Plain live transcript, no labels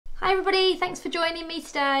Hi everybody, thanks for joining me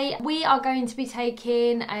today. We are going to be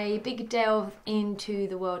taking a big delve into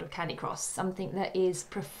the world of Canicross, something that is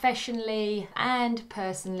professionally and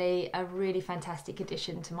personally a really fantastic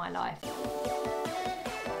addition to my life.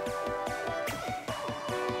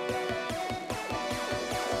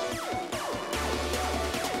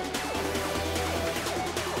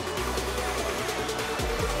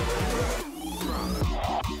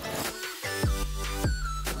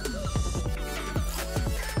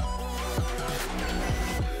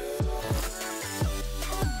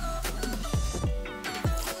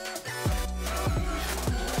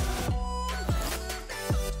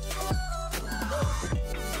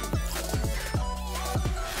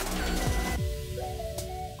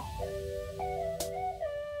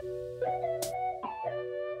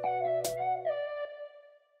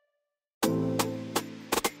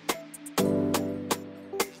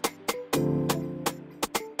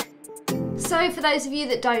 So for those of you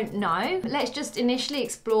that don't know, let's just initially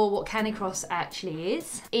explore what Canicross actually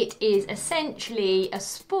is. It is essentially a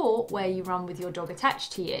sport where you run with your dog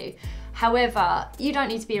attached to you. However, you don't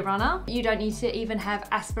need to be a runner. You don't need to even have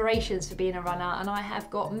aspirations for being a runner. And I have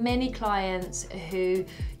got many clients who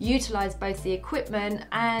utilize both the equipment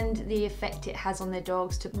and the effect it has on their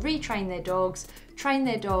dogs to retrain their dogs, train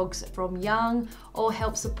their dogs from young, or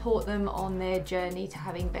help support them on their journey to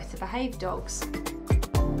having better behaved dogs.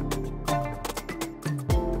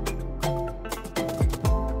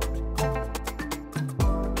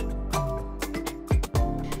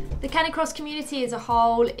 The Canicross community as a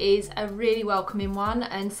whole is a really welcoming one,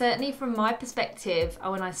 and certainly from my perspective,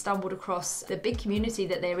 when I stumbled across the big community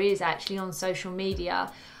that there is actually on social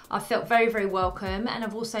media, I felt very, very welcome, and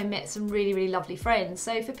I've also met some really, really lovely friends.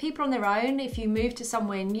 So for people on their own, if you move to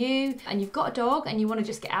somewhere new and you've got a dog and you want to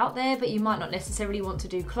just get out there, but you might not necessarily want to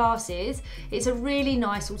do classes, it's a really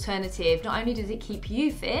nice alternative. Not only does it keep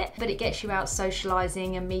you fit, but it gets you out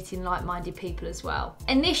socialising and meeting like-minded people as well.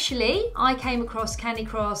 Initially, I came across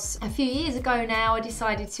Canicross a few years ago now. I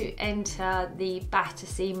decided to enter the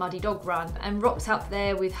Battersea Muddy Dog Run and rocked up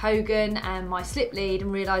there with Hogan and my slip lead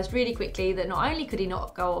and realised really quickly that not only could he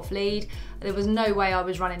not go off lead, there was no way I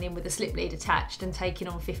was running in with a slip lead attached and taking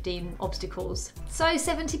on 15 obstacles. So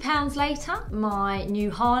 £70 later, my new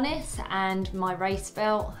harness and my race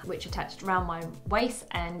belt, which attached around my waist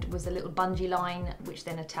and was a little bungee line, which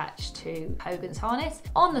then attached to Hogan's harness,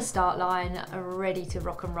 on the start line, ready to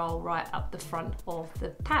rock and roll right up the front of the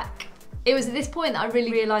pack. It was at this point that I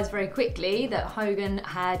really realised very quickly that Hogan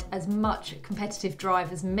had as much competitive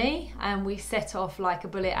drive as me, and we set off like a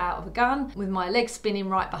bullet out of a gun, with my legs spinning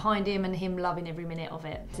right behind him and him loving every minute of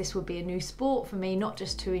it. This would be a new sport for me, not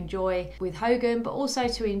just to enjoy with Hogan, but also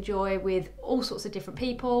to enjoy with all sorts of different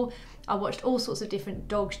people. I watched all sorts of different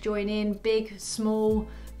dogs join in, big, small,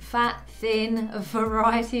 fat, thin, a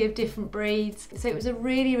variety of different breeds. So it was a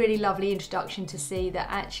really, really lovely introduction to see that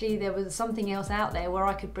actually there was something else out there where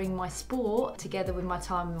I could bring my sport together with my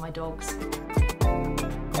time with my dogs.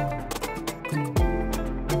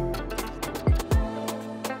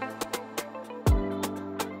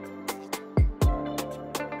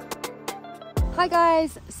 Hi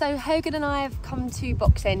guys, so Hogan and I have come to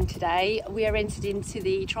Box End today. We are entered into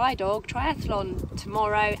the Tri-Dog Triathlon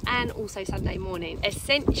tomorrow and also Sunday morning.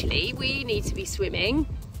 Essentially, we need to be swimming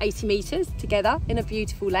 80 metres together in a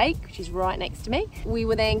beautiful lake, which is right next to me. We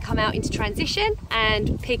will then come out into transition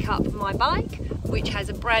and pick up my bike, which has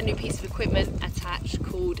a brand new piece of equipment attached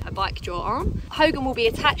called a bike jaw arm. Hogan will be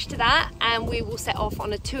attached to that, and we will set off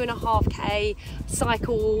on a 2.5k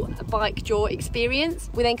cycle bike jaw experience.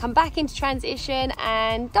 We then come back into transition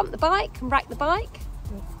and dump the bike and rack the bike.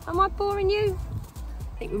 Am I boring you?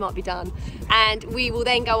 I think we might be done. And we will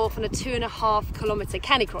then go off on a 2.5 kilometre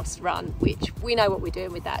Canicross run, which we know what we're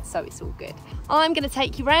doing with that, so it's all good. I'm going to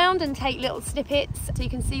take you round and take little snippets so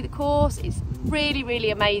you can see the course. It's really,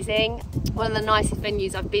 really amazing. One of the nicest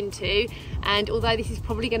venues I've been to, and although this is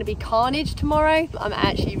probably going to be carnage tomorrow, I'm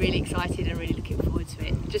actually really excited and really looking forward to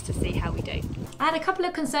it, just to see how we do. I had a couple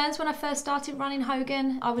of concerns when I first started running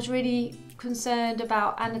Hogan. I was really concerned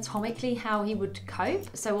about anatomically how he would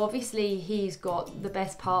cope. So obviously he's got the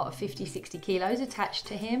best part of 50-60 kilos attached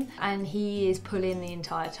to him, and he is pulling the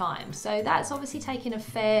entire time. So that's obviously taking a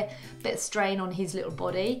fair bit of strain on his little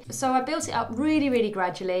body. So I built it up really, really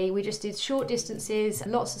gradually. We just did short distances,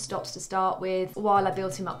 lots of stops to start with while I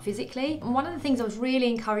built him up physically. And one of the things I was really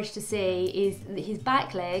encouraged to see is that his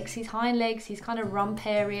back legs, his hind legs, his kind of rump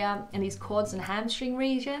area and his quads and hamstring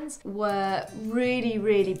regions were really,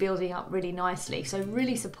 really building up really really nicely. So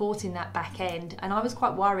really supporting that back end. And I was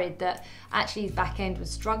quite worried that actually his back end would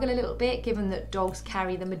struggle a little bit, given that dogs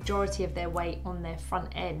carry the majority of their weight on their front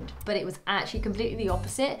end. But it was actually completely the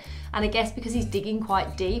opposite. And I guess because he's digging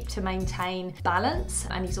quite deep to maintain balance,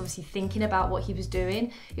 and he's obviously thinking about what he was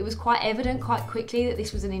doing, it was quite evident quite quickly that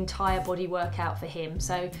this was an entire body workout for him.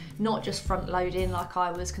 So not just front loading like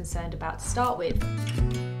I was concerned about to start with.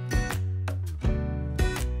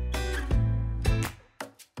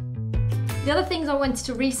 The other things I wanted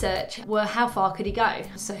to research were how far could he go.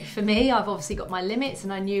 So for me, I've obviously got my limits,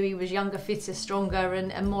 and I knew he was younger, fitter, stronger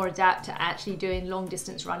and more adept to actually doing long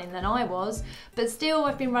distance running than I was. But still,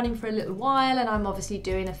 I've been running for a little while and I'm obviously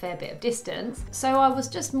doing a fair bit of distance. So I was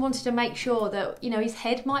just wanted to make sure that, you know, his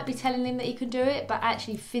head might be telling him that he can do it, but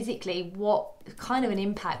actually physically, what kind of an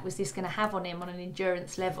impact was this going to have on him on an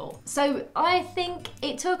endurance level. So I think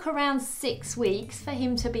it took around 6 weeks for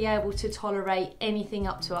him to be able to tolerate anything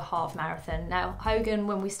up to a half marathon. Now Hogan,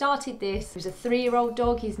 when we started this, he was a 3-year-old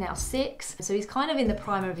dog, he's now 6, so he's kind of in the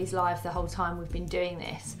prime of his life the whole time we've been doing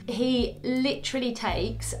this. He literally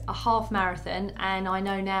takes a half marathon, and I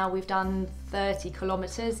know now we've done 30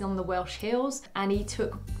 kilometers on the Welsh hills, and he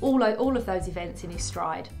took all of those events in his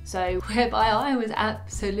stride. So whereby I was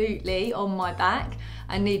absolutely on my back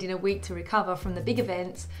and needing a week to recover from the big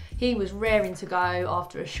events, he was raring to go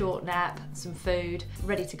after a short nap, some food,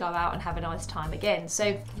 ready to go out and have a nice time again.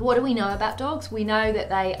 So what do we know about dogs? We know that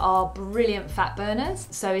they are brilliant fat burners.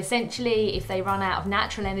 So essentially, if they run out of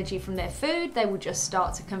natural energy from their food, they will just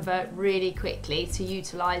start to convert really quickly to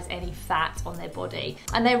utilize any fat on their body.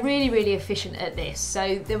 And they're really, really efficient at this.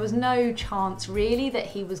 So there was no chance really that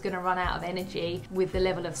he was going to run out of energy with the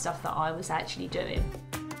level of stuff that I was actually doing.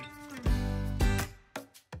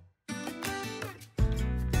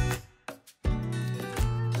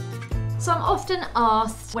 So I'm often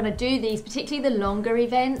asked when I do these, particularly the longer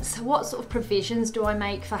events, what sort of provisions do I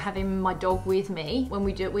make for having my dog with me when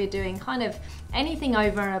we're doing kind of anything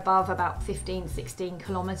over and above about 15, 16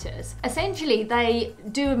 kilometers. Essentially, they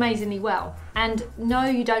do amazingly well. And no,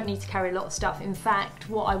 you don't need to carry a lot of stuff. In fact,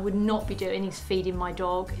 what I would not be doing is feeding my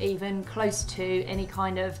dog even close to any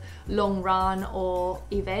kind of long run or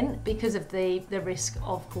event because of the risk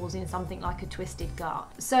of causing something like a twisted gut.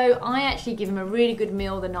 So I actually give him a really good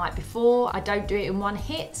meal the night before. I don't do it in one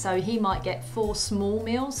hit, so he might get 4 small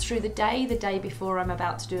meals through the day before I'm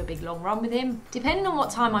about to do a big long run with him. Depending on what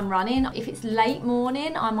time I'm running, if it's late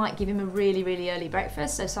morning, I might give him a really, really early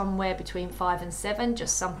breakfast, so somewhere between 5 and 7,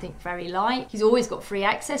 just something very light. He's always got free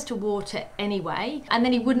access to water anyway, and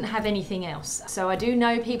then he wouldn't have anything else. So I do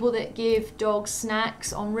know people that give dogs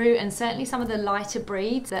snacks en route, and certainly some of the lighter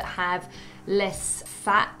breeds that have less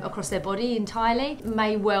fat across their body entirely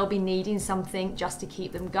may well be needing something just to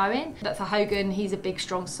keep them going. But for Hogan, he's a big,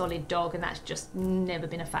 strong, solid dog, and that's just never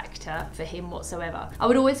been a factor for him whatsoever. I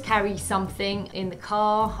would always carry something in the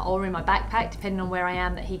car or in my backpack, depending on where I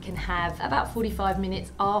am, that he can have about 45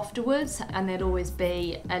 minutes afterwards, and there'd always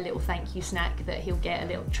be a little thank you snack that he'll get, a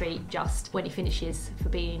little treat just when he finishes for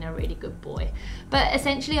being a really good boy. But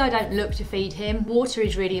essentially, I don't look to feed him. Water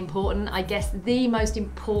is really important. I guess the most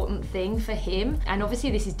important thing for him, and obviously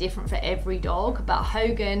this is different for every dog, but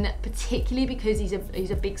Hogan, particularly because he's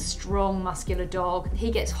a big, strong, muscular dog, he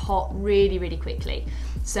gets hot really, really quickly.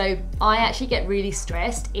 So I actually get really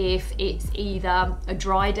stressed if it's either a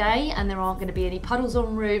dry day and there aren't going to be any puddles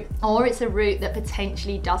en route, or it's a route that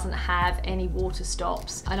potentially doesn't have any water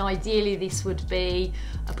stops. And ideally this would be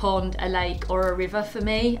a pond, a lake or a river for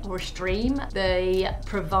me, or a stream. The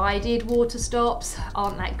provided water stops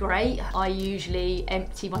aren't that great. I usually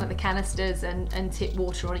empty one of the canisters and tip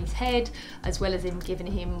water on his head, as well as giving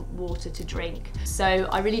him water to drink. So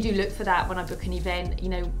I really do look for that when I book an event. You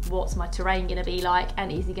know, what's my terrain going to be like,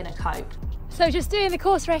 and is he going to cope? So just doing the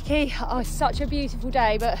course recce. Oh, it's such a beautiful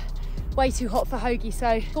day, but way too hot for Hoagie.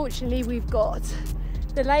 So fortunately we've got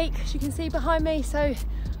the lake, as you can see behind me. So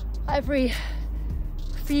every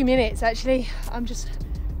few minutes actually, I'm just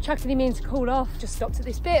chucking him in to cool off. Just stopped at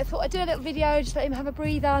this bit, thought I'd do a little video, just let him have a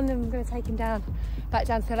breather, and then I'm going to take him back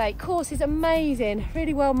down to the lake. Course is amazing,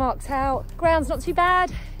 really well marked out. Ground's not too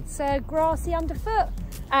bad, it's grassy underfoot.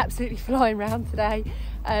 Absolutely flying around today,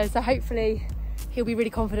 so hopefully he'll be really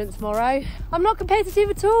confident tomorrow. I'm not competitive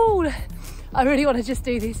at all. I really want to just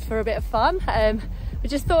do this for a bit of fun. I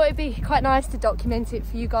just thought it'd be quite nice to document it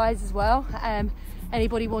for you guys as well.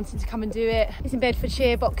 Anybody wanting to come and do it. It's in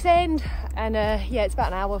Bedfordshire, Box End, and yeah, it's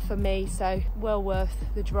about an hour for me, so well worth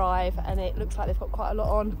the drive. And it looks like they've got quite a lot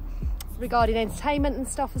on regarding entertainment and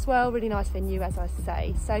stuff as well. Really nice venue, as I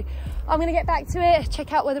say. So I'm going to get back to it,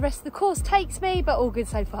 check out where the rest of the course takes me, but all good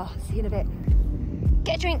so far. See you in a bit.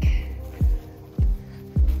 Get a drink.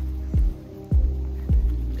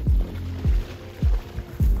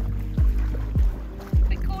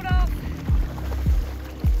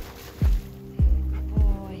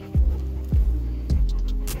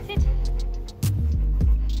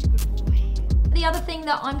 the other thing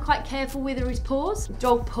that I'm quite careful with are his paws.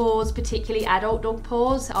 Dog paws, particularly adult dog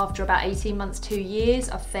paws, after about 18 months, 2 years,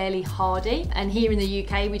 are fairly hardy. And here in the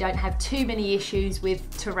UK, we don't have too many issues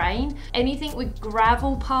with terrain. Anything with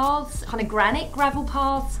gravel paths, kind of granite gravel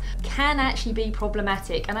paths, can actually be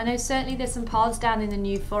problematic. And I know certainly there's some paths down in the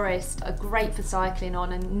New Forest are great for cycling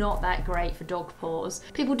on and not that great for dog paws.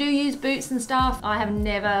 People do use boots and stuff. I have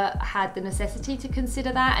never had the necessity to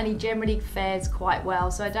consider that, and he generally fares quite well,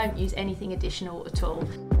 so I don't use anything additional at all.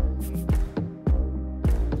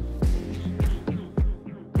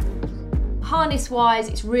 Harness wise,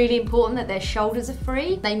 it's really important that their shoulders are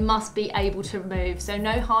free. They must be able to move, so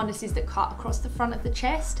no harnesses that cut across the front of the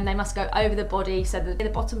chest, and they must go over the body so that the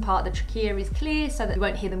bottom part of the trachea is clear so that you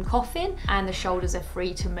won't hear them coughing, and the shoulders are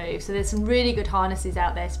free to move. So there's some really good harnesses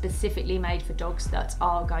out there specifically made for dogs that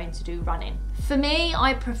are going to do running. For me,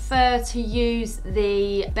 I prefer to use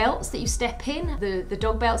the belts that you step in. The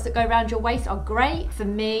dog belts that go around your waist are great. For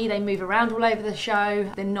me, they move around all over the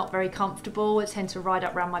show. They're not very comfortable. They tend to ride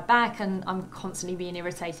up around my back, and I'm constantly being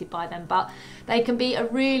irritated by them, but they can be a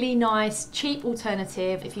really nice cheap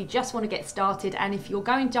alternative if you just want to get started. And if you're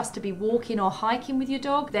going just to be walking or hiking with your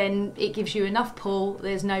dog, then it gives you enough pull.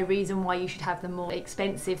 There's no reason why you should have the more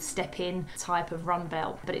expensive step-in type of run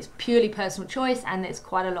belt, but it's purely personal choice, and there's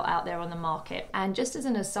quite a lot out there on the market. And just as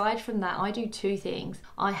an aside from that, I do two things.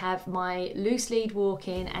 I have my loose lead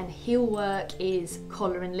walking, and heel work is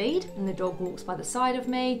collar and lead, and the dog walks by the side of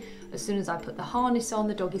me. As soon as I put the harness on,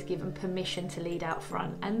 the dog is given permission to lead out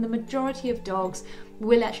front, and the majority of dogs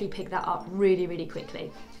will actually pick that up really, really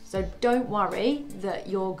quickly. So don't worry that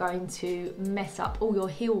you're going to mess up all your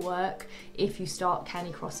heel work if you start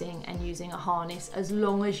canicrossing and using a harness, as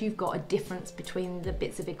long as you've got a difference between the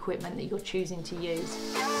bits of equipment that you're choosing to use.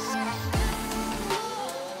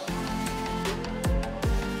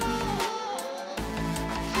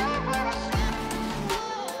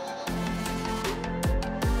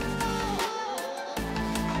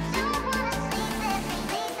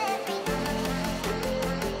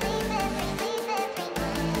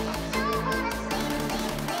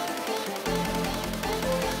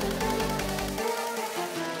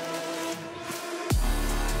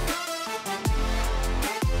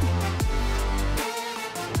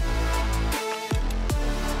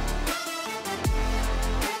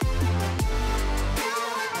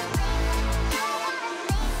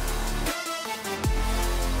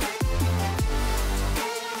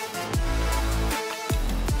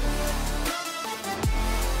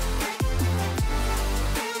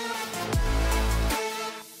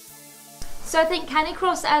 So I think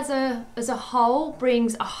Canicross as a whole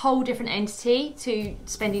brings a whole different entity to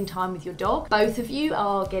spending time with your dog. Both of you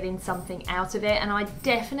are getting something out of it, and I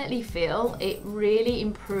definitely feel it really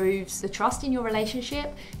improves the trust in your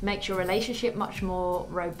relationship, makes your relationship much more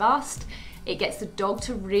robust. It gets the dog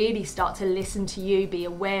to really start to listen to you, be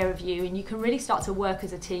aware of you, and you can really start to work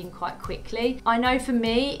as a team quite quickly. I know for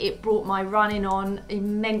me, it brought my running on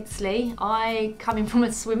immensely. I, coming from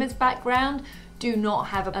a swimmer's background, do not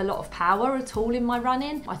have a lot of power at all in my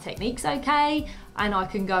running. My technique's okay, and I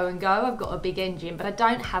can go and go. I've got a big engine, but I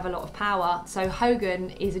don't have a lot of power. So Hogan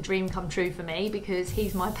is a dream come true for me because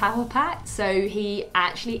he's my power pack. So he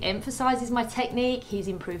actually emphasizes my technique. He's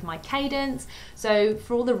improved my cadence. So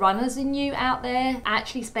for all the runners in you out there,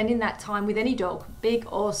 actually spending that time with any dog, big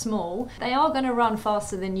or small, they are going to run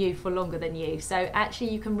faster than you for longer than you. So actually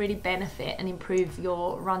you can really benefit and improve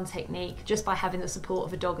your run technique just by having the support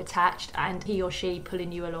of a dog attached and he or she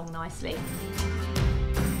pulling you along nicely.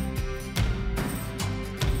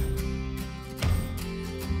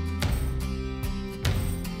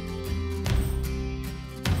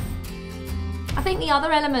 I think the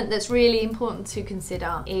other element that's really important to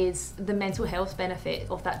consider is the mental health benefit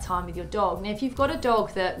of that time with your dog. Now, if you've got a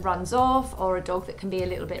dog that runs off or a dog that can be a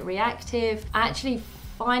little bit reactive, actually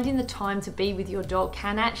finding the time to be with your dog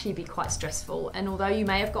can actually be quite stressful. And although you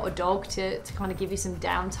may have got a dog to kind of give you some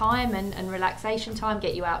downtime and relaxation time,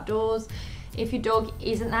 get you outdoors, if your dog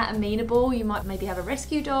isn't that amenable, you might maybe have a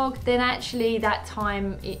rescue dog, then actually that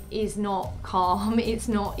time it is not calm, it's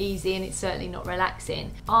not easy, and it's certainly not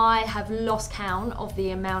relaxing. I have lost count of the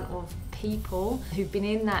amount of people who've been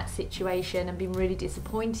in that situation and been really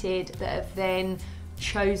disappointed that have then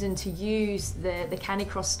chosen to use the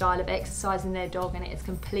Canicross style of exercising their dog, and it has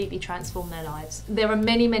completely transformed their lives. There are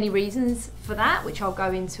many, many reasons for that, which I'll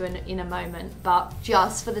go into in a moment, but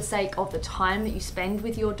just for the sake of the time that you spend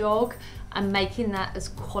with your dog and making that as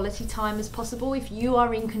quality time as possible, if you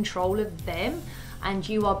are in control of them and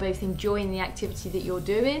you are both enjoying the activity that you're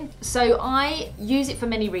doing. So I use it for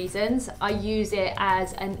many reasons. I use it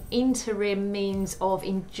as an interim means of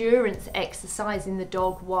endurance exercising the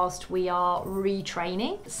dog whilst we are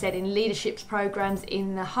retraining, setting leadership programs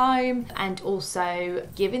in the home, and also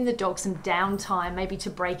giving the dog some downtime, maybe to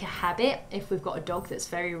break a habit if we've got a dog that's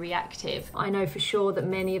very reactive. I know for sure that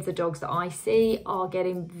many of the dogs that I see are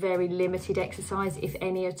getting very limited exercise, if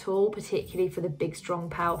any at all, particularly for the big, strong,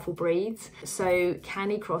 powerful breeds. So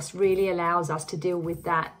Canicross really allows us to deal with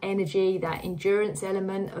that energy, that endurance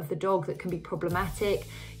element of the dog that can be problematic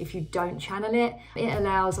if you don't channel it. It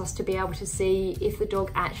allows us to be able to see if the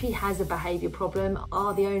dog actually has a behaviour problem.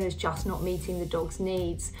 Are the owners just not meeting the dog's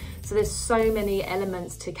needs? So there's so many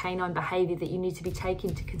elements to canine behaviour that you need to be taking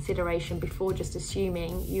into consideration before just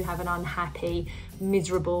assuming you have an unhappy,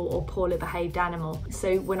 miserable or poorly behaved animal.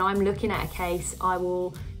 So when I'm looking at a case, I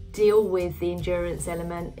will deal with the endurance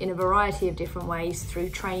element in a variety of different ways, through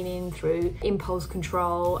training, through impulse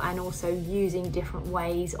control, and also using different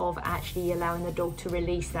ways of actually allowing the dog to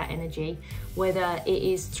release that energy, whether it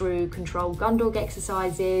is through controlled gun dog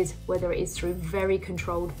exercises, whether it is through very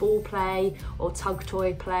controlled ball play or tug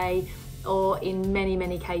toy play, or in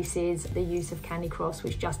many cases the use of Canicross,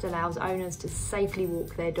 which just allows owners to safely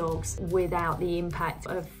walk their dogs without the impact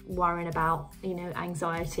of worrying about, you know,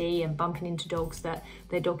 anxiety and bumping into dogs that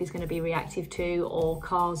their dog is going to be reactive to, or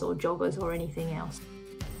cars or joggers or anything else.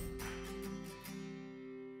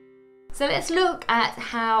 So let's look at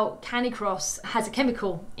how Canicross has a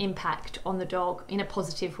chemical impact on the dog in a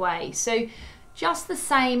positive way. So just the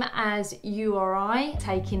same as you or I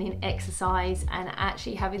taking in exercise and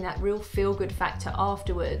actually having that real feel-good factor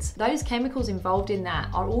afterwards, those chemicals involved in that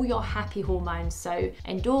are all your happy hormones. So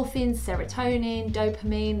endorphins, serotonin,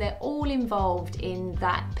 dopamine, they're all involved in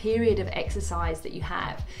that period of exercise that you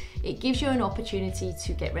have. It gives you an opportunity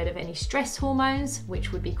to get rid of any stress hormones,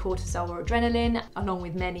 which would be cortisol or adrenaline, along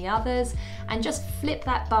with many others, and just flip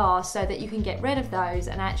that bar so that you can get rid of those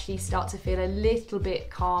and actually start to feel a little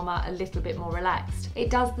bit calmer, a little bit more relaxed.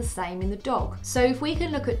 It does the same in the dog. So if we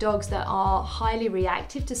can look at dogs that are highly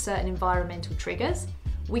reactive to certain environmental triggers,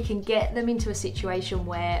 we can get them into a situation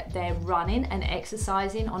where they're running and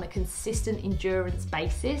exercising on a consistent endurance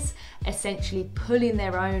basis, essentially pulling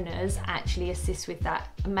their owners actually assists with that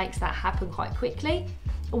and makes that happen quite quickly.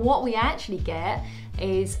 What we actually get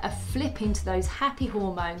is a flip into those happy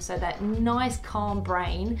hormones, so that nice calm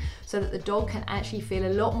brain, so that the dog can actually feel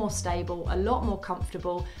a lot more stable, a lot more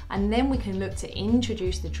comfortable, and then we can look to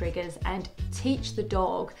introduce the triggers and teach the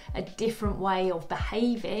dog a different way of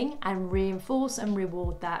behaving and reinforce and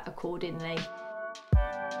reward that accordingly.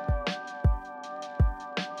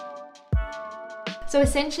 So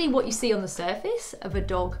essentially what you see on the surface of a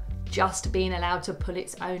dog just being allowed to pull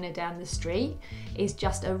its owner down the street is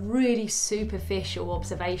just a really superficial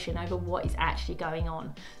observation over what is actually going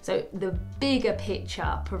on. So the bigger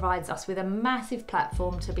picture provides us with a massive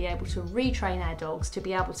platform to be able to retrain our dogs, to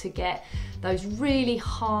be able to get those really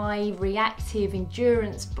high reactive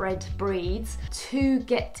endurance bred breeds to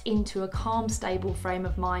get into a calm, stable frame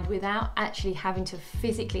of mind without actually having to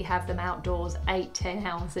physically have them outdoors 8-10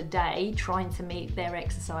 hours a day trying to meet their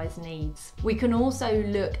exercise needs. We can also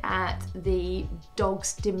look at the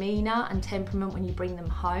dog's demeanor and temperament when you bring them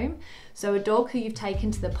home. So a dog who you've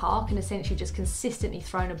taken to the park and essentially just consistently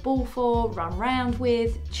thrown a ball for, run round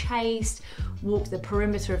with, chased, walked the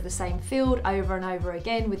perimeter of the same field over and over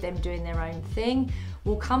again with them doing their own thing,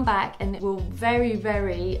 will come back and it will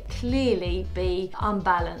very clearly be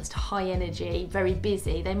unbalanced, high energy, very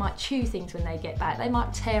busy. They might chew things when they get back. They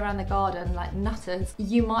might tear around the garden like nutters.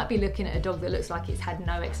 You might be looking at a dog that looks like it's had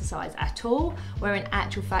no exercise at all, where in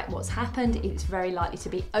actual fact what's happened, it's very likely to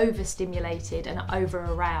be overstimulated and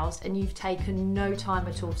over-aroused, and you've taken no time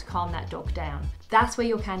at all to calm that dog down. That's where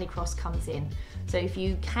your Canicross comes in. So if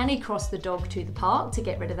you Canicross the dog to the park to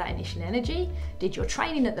get rid of that initial energy, did your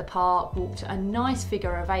training at the park, walked a nice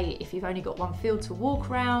figure of 8 if you've only got one field to walk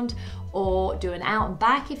around, or do an out and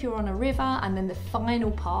back if you're on a river, and then the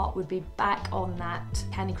final part would be back on that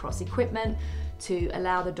Canicross equipment to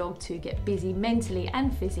allow the dog to get busy mentally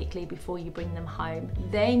and physically before you bring them home.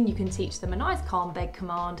 Then you can teach them a nice calm bed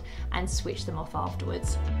command and switch them off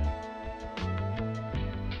afterwards.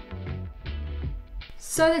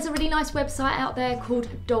 So there's a really nice website out there called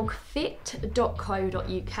dogfit.co.uk.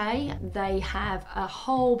 They have a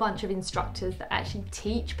whole bunch of instructors that actually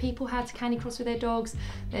teach people how to canicross with their dogs.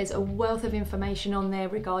 There's a wealth of information on there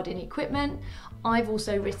regarding equipment. I've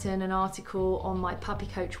also written an article on my Puppy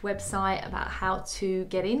Coach website about how to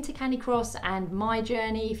get into canicross and my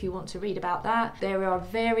journey if you want to read about that. There are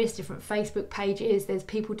various different Facebook pages. There's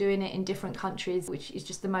people doing it in different countries, which is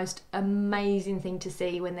just the most amazing thing to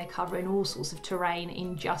see when they're covering all sorts of terrain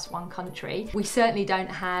in just one country. We certainly don't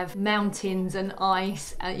have mountains and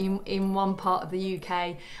ice in one part of the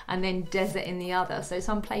UK and then desert in the other. So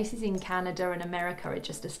some places in Canada and America are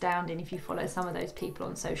just astounding if you follow some of those people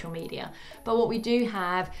on social media. But what we do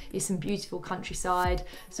have is some beautiful countryside,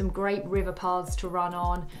 some great river paths to run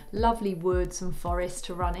on, lovely woods and forests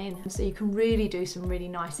to run in. So you can really do some really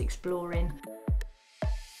nice exploring.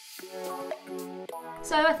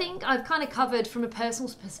 So I think I've kind of covered from a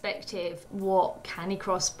personal perspective what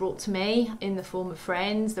Canicross brought to me in the form of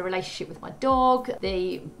friends, the relationship with my dog,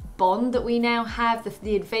 the bond that we now have,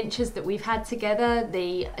 the adventures that we've had together,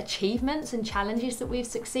 the achievements and challenges that we've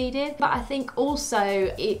succeeded. But I think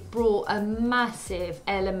also it brought a massive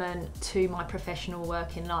element to my professional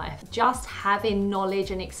work in life. Just having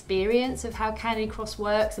knowledge and experience of how Canicross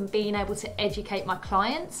works and being able to educate my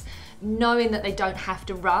clients, knowing that they don't have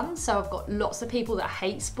to run. So I've got lots of people that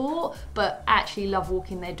hate sport but actually love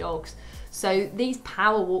walking their dogs. So these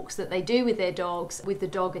power walks that they do with their dogs, with the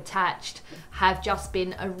dog attached, have just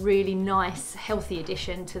been a really nice, healthy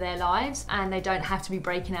addition to their lives, and they don't have to be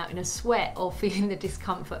breaking out in a sweat or feeling the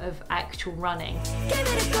discomfort of actual running. Give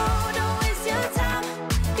it a go, don't waste your time,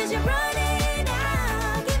 'cause you're running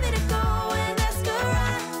out. Give it a go and ask her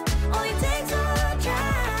out. Only takes one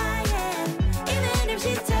try, yeah. Even if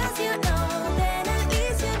she tells you no, then at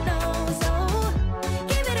least you know. So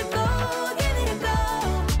give it a go, give it a go.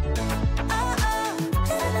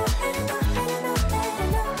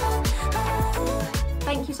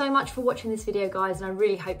 Thank you so much for watching this video, guys, and I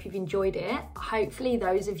really hope you've enjoyed it. Hopefully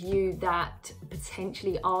those of you that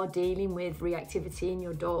potentially are dealing with reactivity in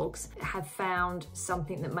your dogs have found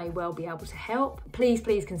something that may well be able to help. Please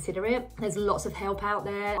consider it. There's lots of help out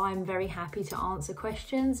there. I'm very happy to answer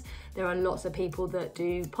questions. There are lots of people that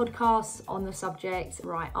do podcasts on the subject,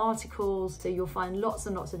 write articles, so you'll find lots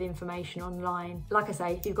and lots of information online. Like I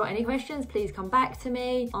say, if you've got any questions, please come back to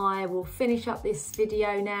me. I will finish up this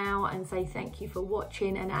video now and say thank you for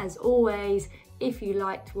watching, and as always, if you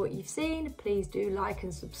liked what you've seen, please do like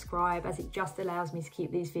and subscribe, as it just allows me to keep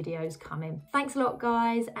these videos coming. Thanks a lot,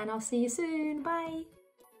 guys, and I'll see you soon. Bye.